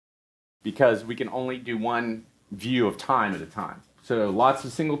because we can only do one view of time at a time. So lots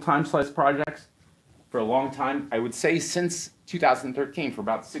of single time slice projects for a long time. I would say since 2013, for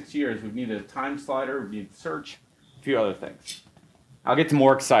about 6 years, we've needed a time slider, we need search, a few other things. I'll get to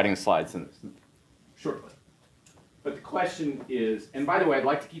more exciting slides in this shortly. But the question is, and by the way, I'd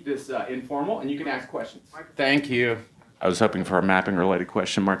like to keep this informal, and you can ask questions. Thank you. I was hoping for a mapping-related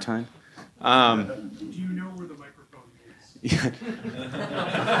question, Martine. Do you know where the microphone is?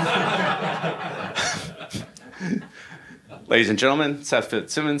 Ladies and gentlemen, Seth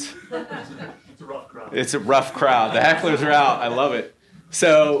Fitzsimmons. It's a rough crowd. It's a rough crowd. The hecklers are out. I love it.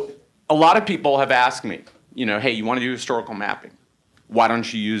 So a lot of people have asked me, you know, hey, you want to do historical mapping? Why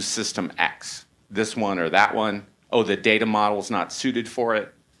don't you use system X? This one or that one? Oh, the data model is not suited for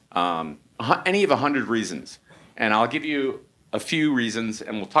it. Any of 100 reasons. And I'll give you a few reasons,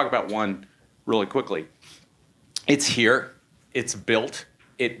 and we'll talk about one really quickly. It's here. It's built.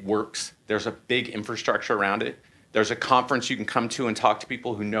 It works. There's a big infrastructure around it. There's a conference you can come to and talk to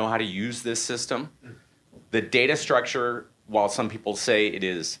people who know how to use this system. The data structure, while some people say it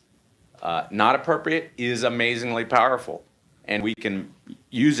is not appropriate, is amazingly powerful. And we can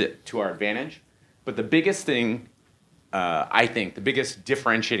use it to our advantage. But the biggest thing, I think, the biggest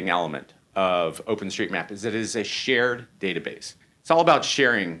differentiating element of OpenStreetMap is that it is a shared database. It's all about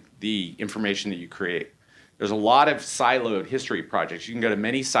sharing the information that you create. There's a lot of siloed history projects. You can go to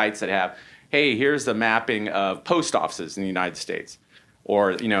many sites that have, hey, here's the mapping of post offices in the United States.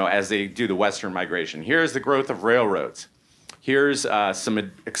 Or, you know, as they do the Western migration, here's the growth of railroads. Here's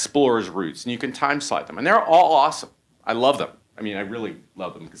some explorers' routes, and you can time slide them. And they're all awesome. I love them. I mean, I really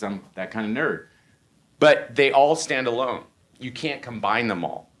love them because I'm that kind of nerd. But they all stand alone. You can't combine them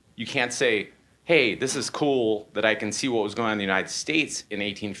all. You can't say, hey, this is cool that I can see what was going on in the United States in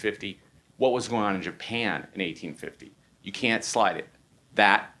 1850, what was going on in Japan in 1850. You can't slide it.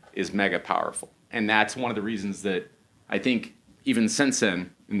 That is mega powerful. And that's one of the reasons that I think even since then,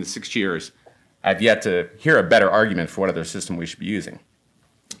 in the 6 years, I've yet to hear a better argument for what other system we should be using.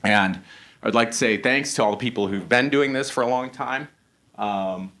 And I'd like to say thanks to all the people who've been doing this for a long time.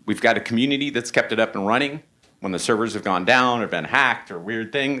 We've got a community that's kept it up and running when the servers have gone down or been hacked or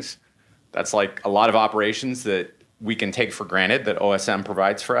weird things. That's like a lot of operations that we can take for granted that OSM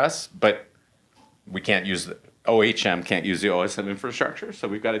provides for us, but we can't use the OHM can't use the OSM infrastructure, so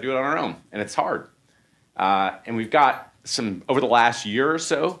we've got to do it on our own, and it's hard. And we've got some, over the last year or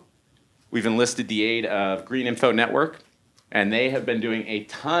so, we've enlisted the aid of Green Info Network, and they have been doing a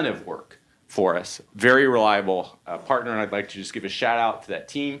ton of work for us. Very reliable partner, and I'd like to just give a shout out to that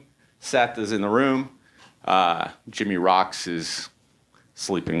team. Seth is in the room. Jimmy Rocks is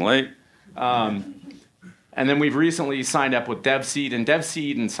sleeping late. And then we've recently signed up with DevSeed, and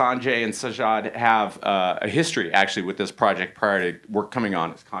Sanjay and Sajad have a history actually with this project prior to work coming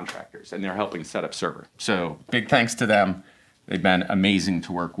on as contractors, and they're helping set up server. So big thanks to them. They've been amazing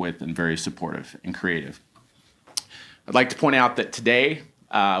to work with and very supportive and creative. I'd like to point out that today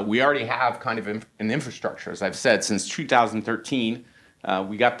we already have kind of an infrastructure. As I've said, since 2013,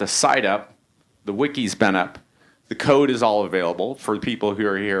 we got the site up, the wiki's been up, the code is all available for people who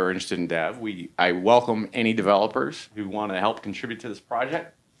are here or interested in dev. I welcome any developers who want to help contribute to this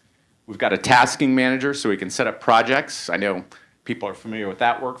project. We've got a tasking manager so we can set up projects. I know people are familiar with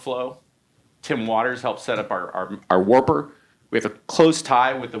that workflow. Tim Waters helped set up our Warper. We have a close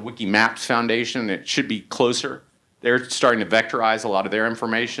tie with the Wikimaps Foundation. It should be closer. They're starting to vectorize a lot of their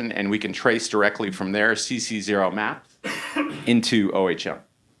information, and we can trace directly from their CC0 maps into OHM.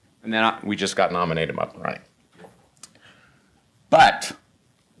 And then we just got nominated up and running. But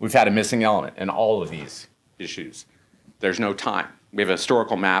we've had a missing element in all of these issues. There's no time. We have a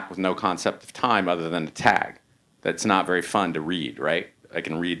historical map with no concept of time other than a tag. That's not very fun to read, right? I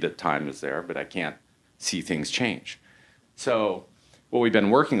can read that time is there, but I can't see things change. So what we've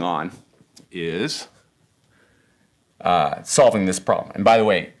been working on is solving this problem. And by the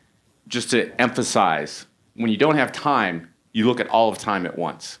way, just to emphasize, when you don't have time, you look at all of time at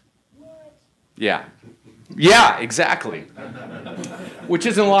once. Yeah. Yeah, exactly. Which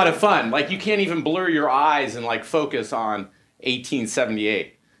isn't a lot of fun. Like, you can't even blur your eyes and like focus on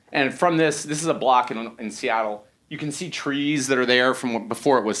 1878. And from this is a block in Seattle. You can see trees that are there from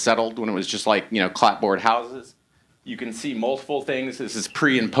before it was settled, when it was just like, you know, clapboard houses. You can see multiple things. This is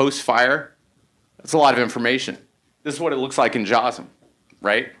pre and post fire. That's a lot of information. This is what it looks like in JAWSM,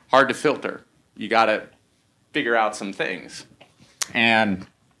 right? Hard to filter. You got to figure out some things. And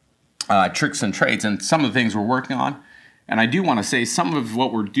tricks and trades, and some of the things we're working on. And I do want to say some of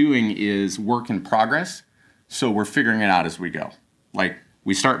what we're doing is work in progress, so we're figuring it out as we go. Like,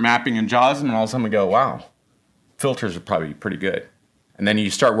 we start mapping in JAWSM, and all of a sudden we go, wow, filters are probably pretty good. And then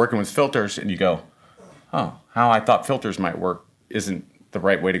you start working with filters and you go, oh, how I thought filters might work isn't the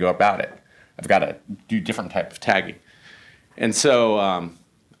right way to go about it. I've got to do different type of tagging. And so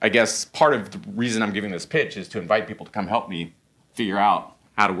I guess part of the reason I'm giving this pitch is to invite people to come help me figure out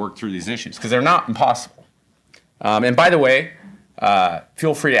how to work through these issues, because they're not impossible. And by the way,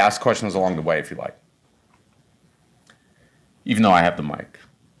 feel free to ask questions along the way if you like, even though I have the mic.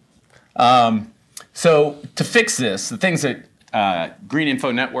 So to fix this, the things that Green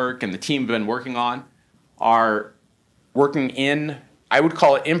Info Network and the team have been working on are working in, I would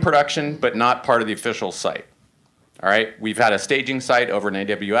call it in production, but not part of the official site. All right, we've had a staging site over in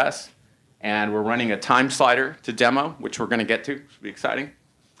AWS, and we're running a time slider to demo, which we're going to get to, which will be exciting.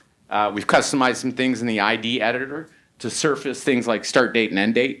 We've customized some things in the ID editor to surface things like start date and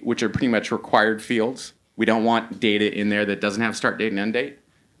end date, which are pretty much required fields. We don't want data in there that doesn't have start date and end date.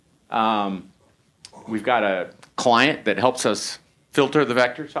 We've got a client that helps us filter the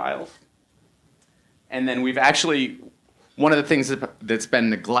vector tiles. And then we've actually, one of the things that's been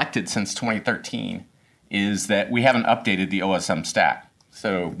neglected since 2013 is that we haven't updated the OSM stack.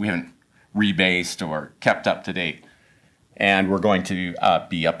 So we haven't rebased or kept up to date. And we're going to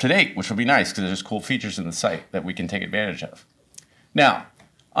be up to date, which will be nice because there's cool features in the site that we can take advantage of. Now,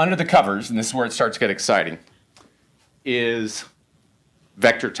 under the covers, and this is where it starts to get exciting, is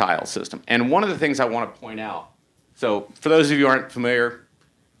vector tile system. And one of the things I want to point out, so for those of you who aren't familiar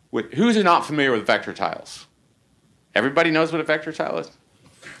with, who's not familiar with vector tiles? Everybody knows what a vector tile is?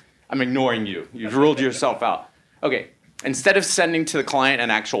 I'm ignoring you. You've ruled yourself out. Okay, instead of sending to the client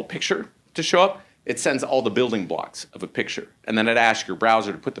an actual picture to show up, it sends all the building blocks of a picture. And then it asks your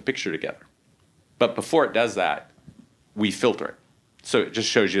browser to put the picture together. But before it does that, we filter it. So it just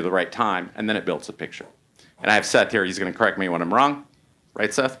shows you the right time, and then it builds a picture. And I have Seth here. He's going to correct me when I'm wrong.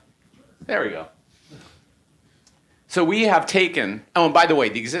 Right, Seth? There we go. So we have taken, oh, and by the way,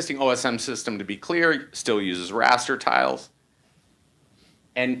 the existing OSM system, to be clear, still uses raster tiles.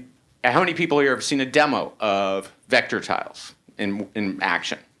 And how many people here have seen a demo of vector tiles in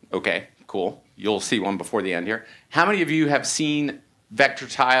action? Okay, cool. You'll see one before the end here. How many of you have seen vector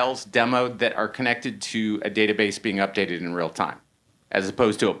tiles demoed that are connected to a database being updated in real time, as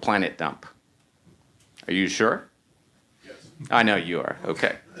opposed to a planet dump? Are you sure? Yes. I know you are,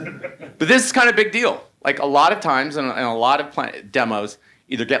 okay. But this is kind of a big deal. Like a lot of times, and a lot of demos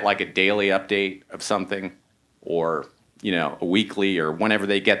either get like a daily update of something, or a weekly, or whenever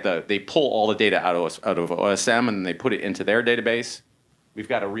they get they pull all the data out of OSM and they put it into their database. We've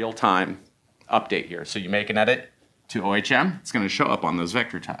got a real-time update here. So you make an edit to OHM, it's going to show up on those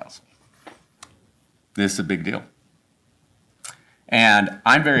vector tiles. This is a big deal. And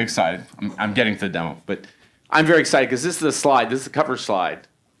I'm very excited. I'm getting to the demo, but I'm very excited because this is the slide. This is the cover slide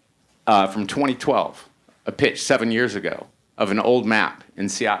from 2012, a pitch 7 years ago of an old map in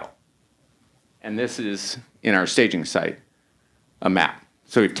Seattle. And this is, in our staging site, a map.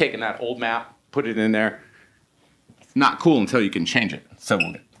 So we've taken that old map, put it in there. It's not cool until you can change it. So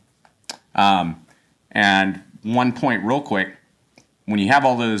we'll get. And one point real quick, when you have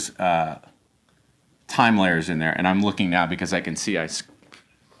all those time layers in there, and I'm looking now because I can see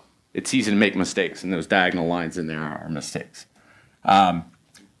it's easy to make mistakes, and those diagonal lines in there are mistakes.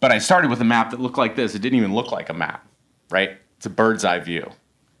 But I started with a map that looked like this. It didn't even look like a map, right? It's a bird's eye view.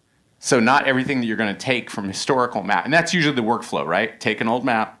 So not everything that you're going to take from historical map, and that's usually the workflow, right? Take an old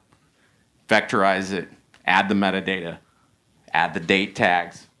map, vectorize it, add the metadata, add the date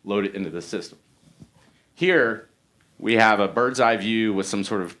tags, load it into the system. Here, we have a bird's eye view with some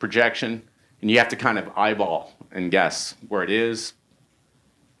sort of projection, and you have to kind of eyeball and guess where it is.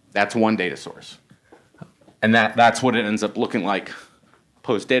 That's one data source. And that's what it ends up looking like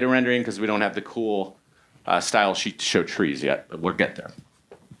post-data rendering, because we don't have the cool style sheet to show trees yet, but we'll get there.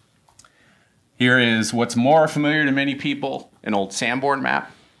 Here is what's more familiar to many people, an old Sanborn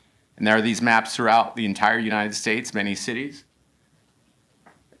map. And there are these maps throughout the entire United States, many cities.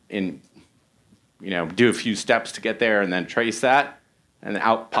 Do a few steps to get there and then trace that. And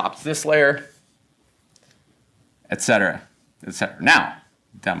out pops this layer, et cetera, et cetera. Now,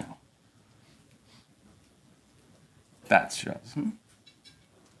 demo. That shows.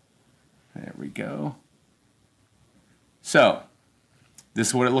 There we go. So, this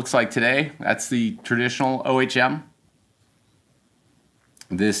is what it looks like today. That's the traditional OHM.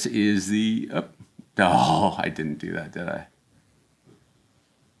 This is the, oh, I didn't do that, did I?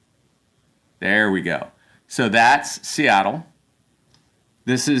 There we go. So that's Seattle.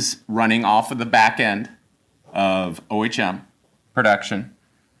 This is running off of the back end of OHM production.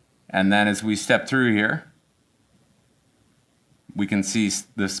 And then as we step through here, we can see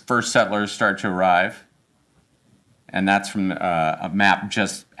the first settlers start to arrive. And that's from a map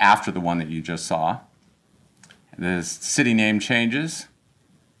just after the one that you just saw. The city name changes.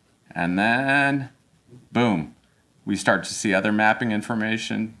 And then, boom, we start to see other mapping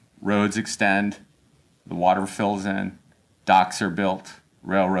information. Roads extend, the water fills in, docks are built,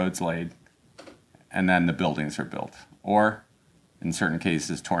 railroads laid, and then the buildings are built. Or, in certain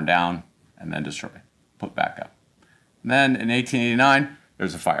cases, torn down and then destroyed, put back up. And then in 1889,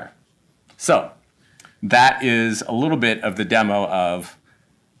 there's a fire. So that is a little bit of the demo of,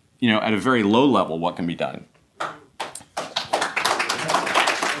 at a very low level, what can be done.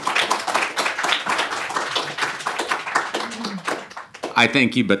 I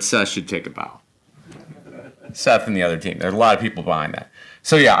thank you, but Seth should take a bow. Seth and the other team. There's a lot of people behind that.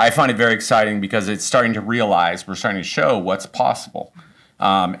 So yeah, I find it very exciting because it's starting to realize, we're starting to show what's possible.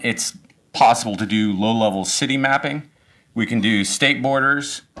 It's possible to do low-level city mapping. We can do state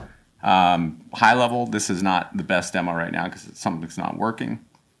borders. High level, this is not the best demo right now because something's not working.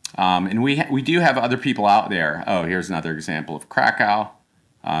 And we do have other people out there. Oh, here's another example of Krakow,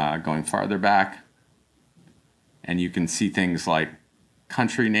 going farther back. And you can see things like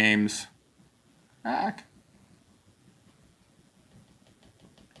country names.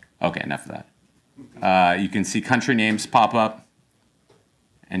 Okay, enough of that. You can see country names pop up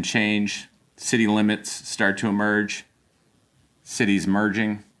and change. City limits start to emerge. Cities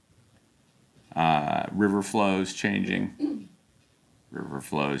merging. River flows changing. River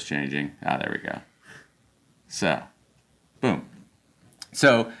flows changing. Ah, there we go. So, boom.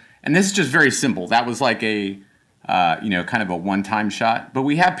 So, and this is just very simple. That was like a, kind of a one-time shot. But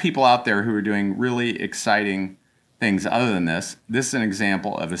we have people out there who are doing really exciting things other than this. This is an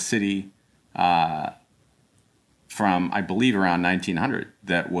example of a city from, I believe, around 1900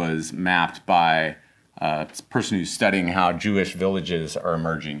 that was mapped by a person who's studying how Jewish villages are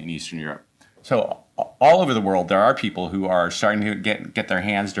emerging in Eastern Europe. So all over the world, there are people who are starting to get their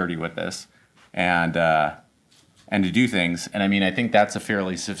hands dirty with this and to do things. And I mean, I think that's a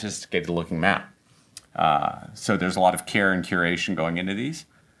fairly sophisticated looking map. So there's a lot of care and curation going into these.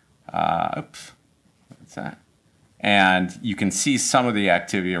 Oops, what's that? And you can see some of the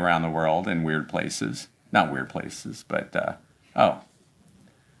activity around the world in weird places. Not weird places, but, oh,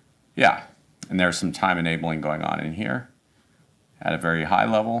 yeah. And there's some time enabling going on in here at a very high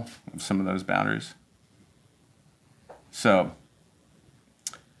level of some of those boundaries. So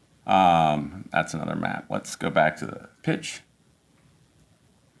that's another map. Let's go back to the pitch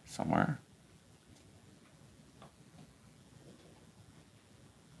somewhere.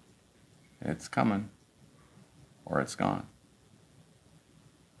 It's coming, or it's gone.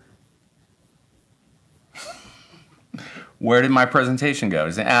 Where did my presentation go?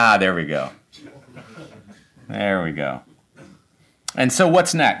 There we go. There we go. And so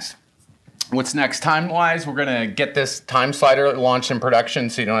what's next? What's next time-wise? We're going to get this time slider launched in production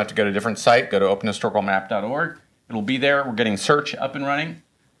so you don't have to go to a different site. Go to openhistoricalmap.org. It'll be there. We're getting search up and running.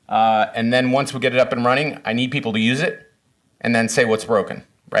 And then once we get it up and running, I need people to use it and then say what's broken,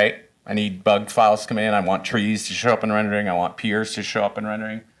 right? I need bug files to come in. I want trees to show up in rendering. I want piers to show up in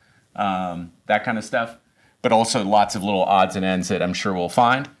rendering. That kind of stuff. But also lots of little odds and ends that I'm sure we'll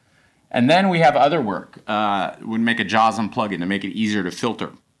find. And then we have other work. We make a JAWSM plugin to make it easier to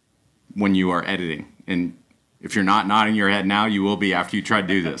filter when you are editing. And if you're not nodding your head now, you will be after you try to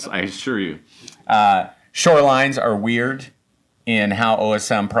do this, I assure you. Shorelines are weird in how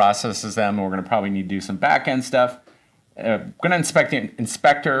OSM processes them. We're going to probably need to do some back-end stuff. I'm going to inspect the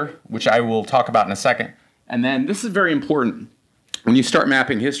inspector, which I will talk about in a second. And then this is very important. When you start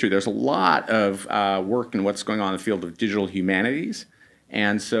mapping history, there's a lot of work in what's going on in the field of digital humanities.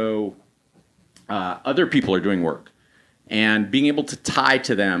 And so other people are doing work. And being able to tie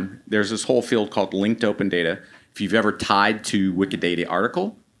to them, there's this whole field called linked open data. If you've ever tied to Wikidata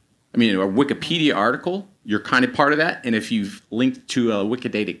article, a Wikipedia article, you're kind of part of that. And if you've linked to a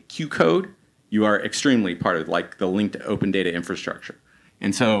Wikidata Q code, you are extremely part of like the linked open data infrastructure.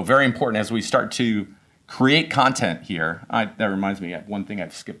 And so very important as we start to create content here. That reminds me of one thing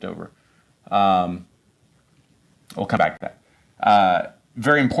I've skipped over. We'll come back to that.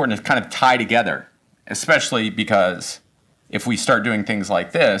 Very important to kind of tie together, especially because if we start doing things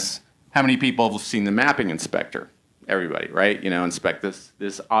like this, how many people have seen the mapping inspector? Everybody, right? Inspect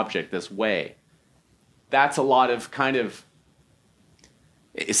this object this way. That's a lot of kind of,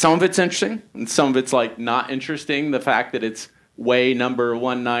 some of it's interesting, and some of it's like not interesting. The fact that it's way number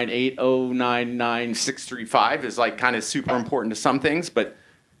 198099635 is like kind of super important to some things, but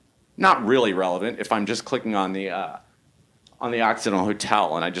not really relevant if I'm just clicking on the Occidental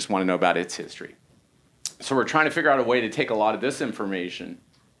Hotel and I just want to know about its history. So we're trying to figure out a way to take a lot of this information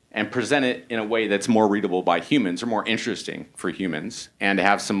and present it in a way that's more readable by humans or more interesting for humans, and to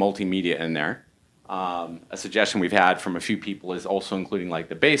have some multimedia in there. A suggestion we've had from a few people is also including like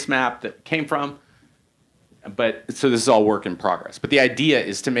the base map that it came from. But so this is all work in progress. But the idea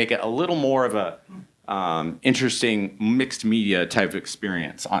is to make it a little more of a interesting mixed media type of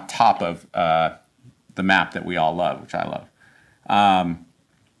experience on top of the map that we all love, which I love.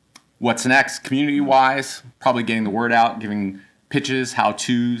 What's next community-wise? Probably getting the word out, giving pitches,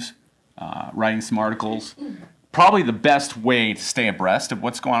 how-tos, writing some articles. Probably the best way to stay abreast of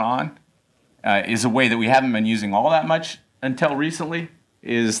what's going on is a way that we haven't been using all that much until recently,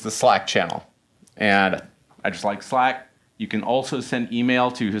 is the Slack channel. And I just like Slack. You can also send email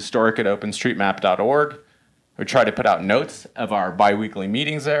to historic@openstreetmap.org. We try to put out notes of our biweekly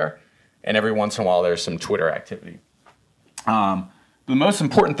meetings there, and every once in a while there's some Twitter activity. The most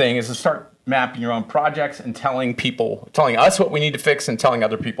important thing is to start mapping your own projects and telling us what we need to fix and telling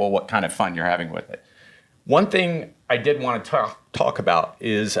other people what kind of fun you're having with it. One thing I did want to talk about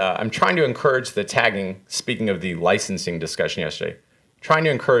is I'm trying to encourage the tagging, speaking of the licensing discussion yesterday, trying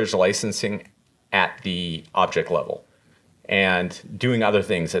to encourage licensing at the object level and doing other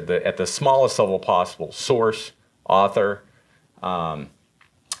things at the smallest level possible, source, author,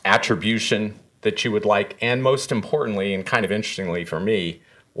 attribution that you would like, and most importantly, and kind of interestingly for me,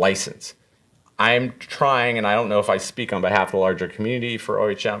 license. I'm trying, and I don't know if I speak on behalf of the larger community for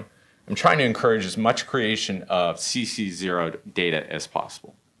OHM, I'm trying to encourage as much creation of CC0 data as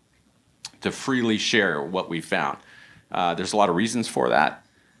possible to freely share what we found. There's a lot of reasons for that,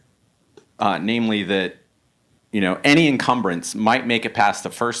 namely that any encumbrance might make it past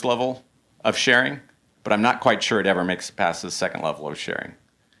the first level of sharing, but I'm not quite sure it ever makes it past the second level of sharing.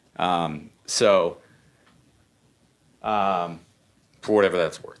 For whatever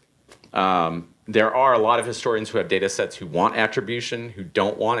that's worth. There are a lot of historians who have data sets who want attribution, who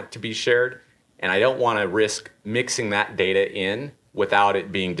don't want it to be shared, and I don't want to risk mixing that data in without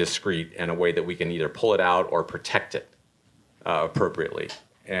it being discrete in a way that we can either pull it out or protect it appropriately.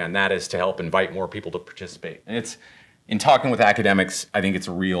 And that is to help invite more people to participate. And it's, in talking with academics, I think it's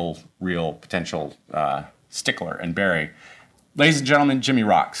a real potential stickler and berry. Ladies and gentlemen, Jimmy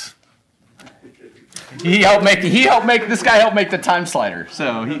rocks. This guy helped make the time slider.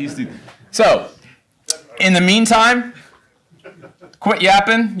 So in the meantime, quit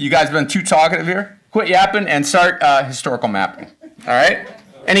yapping. You guys have been too talkative here. Quit yapping and start historical mapping. All right?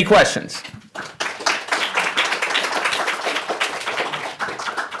 Any questions?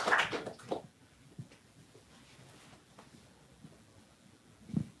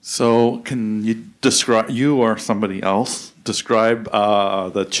 So can you describe, you or somebody else, describe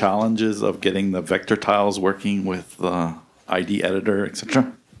the challenges of getting the vector tiles working with the ID editor,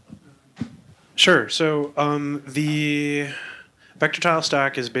 etc.? Sure. So the vector tile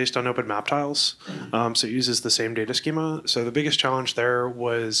stack is based on open map tiles, so it uses the same data schema. So the biggest challenge there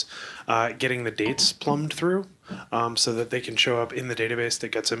was getting the dates plumbed through so that they can show up in the database that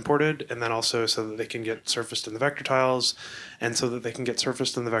gets imported, and then also so that they can get surfaced in the vector tiles, and so that they can get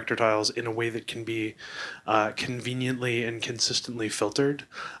surfaced in the vector tiles in a way that can be conveniently and consistently filtered,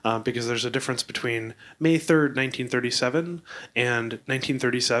 because there's a difference between May 3rd, 1937 and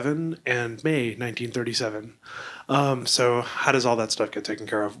 1937 and May 1937. So how does all that stuff get taken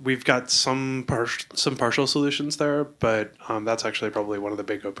care of? We've got some partial solutions there, but that's actually probably one of the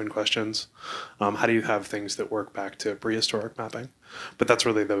big open questions. How do you have things that work back to prehistoric mapping? But that's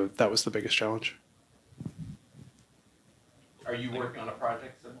really that was the biggest challenge. Are you working on a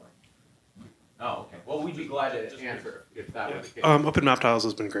project similar? Oh, okay. Well, we'd be glad to answer if that was the case. Open map tiles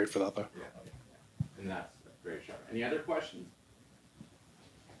has been great for that, though. Yeah. And that's a great shot. Any other questions?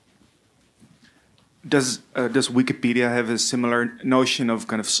 Does Wikipedia have a similar notion of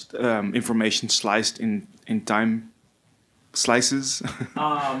kind of information sliced in time slices?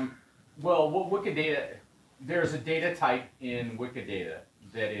 Well, what Wikidata, there's a data type in Wikidata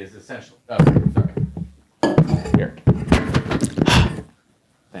that is essential. Oh, sorry. Here.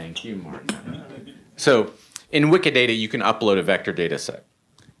 Thank you, Martin. So in Wikidata, you can upload a vector data set.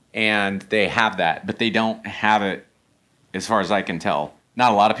 And they have that, but they don't have it, as far as I can tell.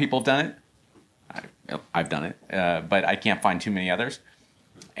 Not a lot of people have done it. I've done it, but I can't find too many others.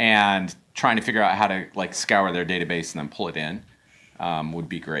 And trying to figure out how to scour their database and then pull it in would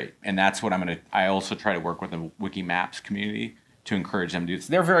be great. And that's what I also try to work with the Wikimaps community to encourage them to do this.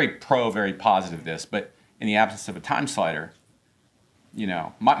 They're very very positive this, but in the absence of a time slider,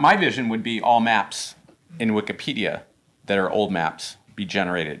 my vision would be all maps in Wikipedia that are old maps be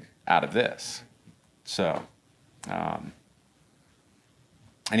generated out of this. So,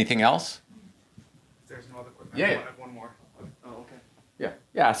 anything else? There's no other question. Yeah. I have one more. Oh, okay. Yeah.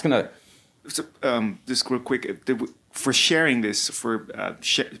 Yeah, it's gonna. So, just real quick, for sharing this, for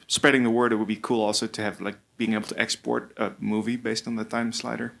spreading the word, it would be cool also to have like being able to export a movie based on the time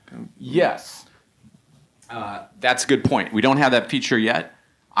slider. Yes. That's a good point. We don't have that feature yet.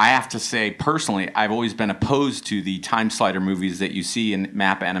 I have to say, personally, I've always been opposed to the time slider movies that you see in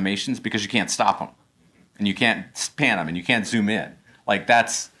map animations because you can't stop them. And you can't pan them, and you can't zoom in. Like,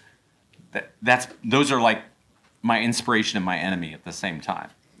 those are like my inspiration and my enemy at the same time,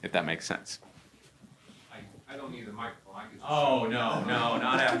 if that makes sense. I don't need a microphone. I can just No,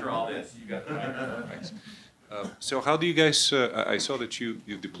 not after all this. You got the microphone. Thanks. So how do you guys, I saw that you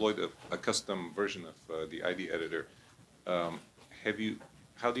deployed a custom version of the ID editor.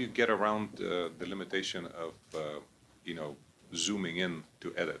 How do you get around the limitation of, zooming in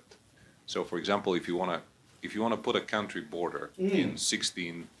to edit? So for example, if you want to put a country border in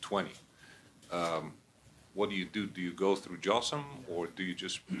 1620, what do you do? Do you go through JOSM or do you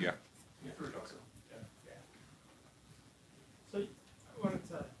just, yeah? So I wanted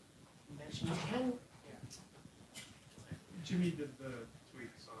to mention, you can, Jimmy did the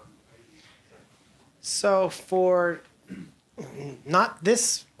tweaks on ID. so for not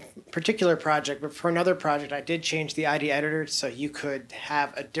this particular project, but for another project, I did change the ID editor so you could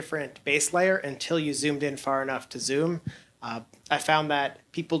have a different base layer until you zoomed in far enough to zoom. I found that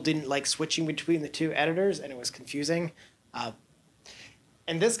people didn't like switching between the two editors, and it was confusing.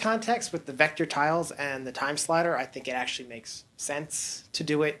 In this context, with the vector tiles and the time slider, I think it actually makes sense to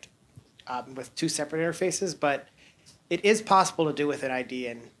do it with two separate interfaces, but it is possible to do with an ID,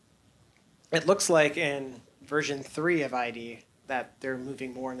 and it looks like in version 3 of ID that they're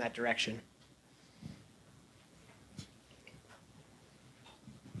moving more in that direction.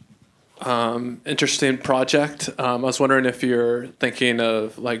 Interesting project. I was wondering if you're thinking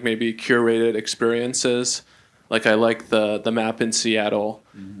of like maybe curated experiences. Like I like the map in Seattle.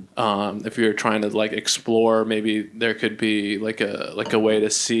 If you're trying to like explore, maybe there could be like a way to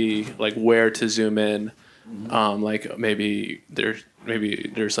see like where to zoom in. Like maybe there's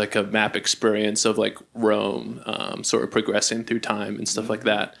like a map experience of like Rome, sort of progressing through time and stuff like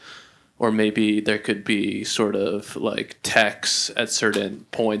that. Or maybe there could be sort of like text at certain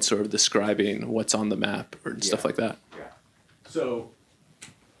points sort of describing what's on the map or stuff like that. Yeah. So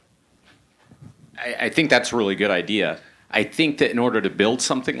I think that's a really good idea. I think that in order to build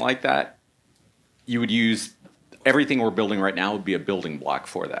something like that, you would use everything we're building right now would be a building block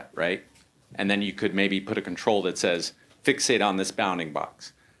for that, right? And then you could maybe put a control that says, fixate on this bounding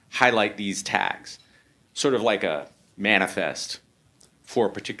box, highlight these tags, sort of like a manifest for a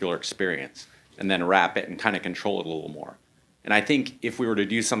particular experience, and then wrap it and kind of control it a little more. And I think if we were to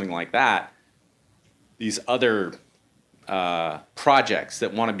do something like that, these other projects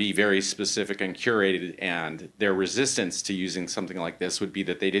that want to be very specific and curated, and their resistance to using something like this would be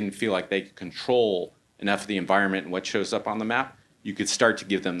that they didn't feel like they could control enough of the environment and what shows up on the map, you could start to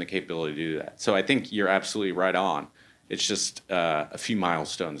give them the capability to do that. So I think you're absolutely right on. It's just a few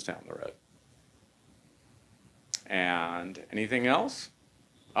milestones down the road. And anything else?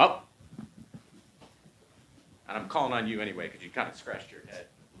 Oh. And I'm calling on you anyway, because you kind of scratched your head.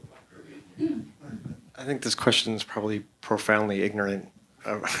 I think this question is probably profoundly ignorant,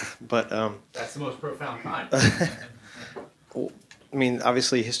 but That's the most profound kind. I mean,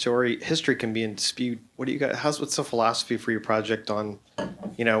 obviously, history can be in dispute. What do you got? What's the philosophy for your project on,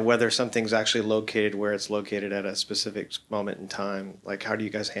 whether something's actually located where it's located at a specific moment in time? Like, how do you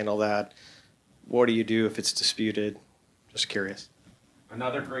guys handle that? What do you do if it's disputed? Just curious.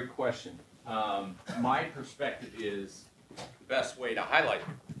 Another great question. My perspective is the best way to highlight.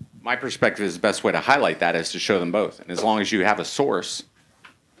 My perspective is the best way to highlight that is to show them both. And as long as you have a source,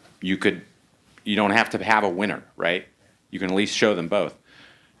 you don't have to have a winner, right? You can at least show them both.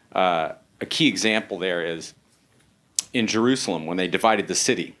 A key example there is in Jerusalem when they divided the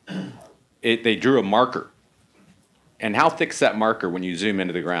city. They drew a marker. And how thick's that marker when you zoom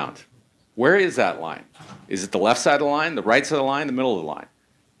into the ground? Where is that line? Is it the left side of the line, the right side of the line, the middle of the line?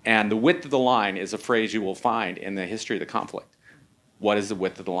 And the width of the line is a phrase you will find in the history of the conflict. What is the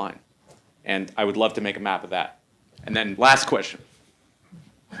width of the line? And I would love to make a map of that. And then last question.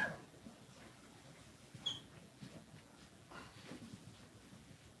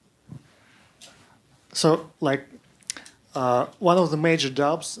 So, one of the major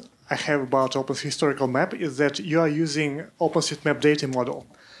doubts I have about OpenStreetMap historical map is that you are using OpenStreetMap data model.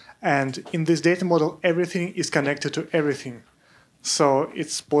 And in this data model, everything is connected to everything. So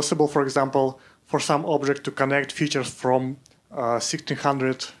it's possible, for example, for some object to connect features from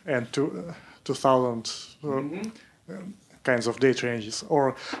 1600 and to 2000. kinds of date ranges.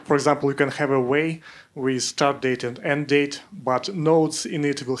 Or, for example, you can have a way with start date and end date, but nodes in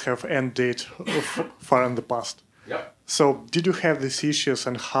it will have end date far in the past. Yep. So did you have these issues,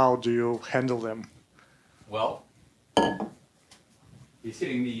 and how do you handle them? Well, he's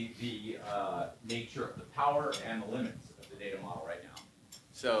hitting the nature of the power and the limits of the data model right now.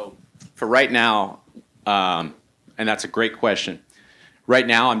 So for right now, and that's a great question. Right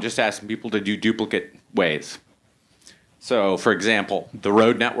now, I'm just asking people to do duplicate ways. So for example, the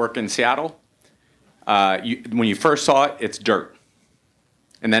road network in Seattle, when you first saw it, it's dirt.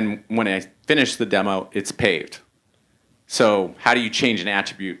 And then when I finish the demo, it's paved. So how do you change an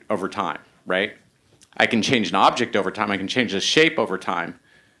attribute over time, right? I can change an object over time. I can change the shape over time.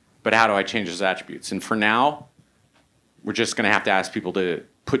 But how do I change those attributes? And for now, we're just going to have to ask people to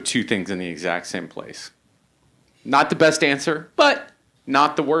put two things in the exact same place. Not the best answer, but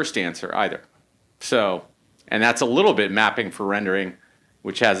not the worst answer either. So, and that's a little bit mapping for rendering,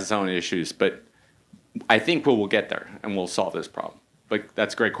 which has its own issues. But I think we'll get there, and we'll solve this problem. But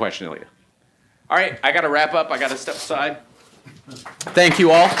that's a great question, Ilya. All right, I got to wrap up. I got to step aside. Thank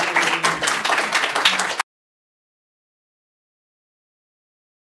you all.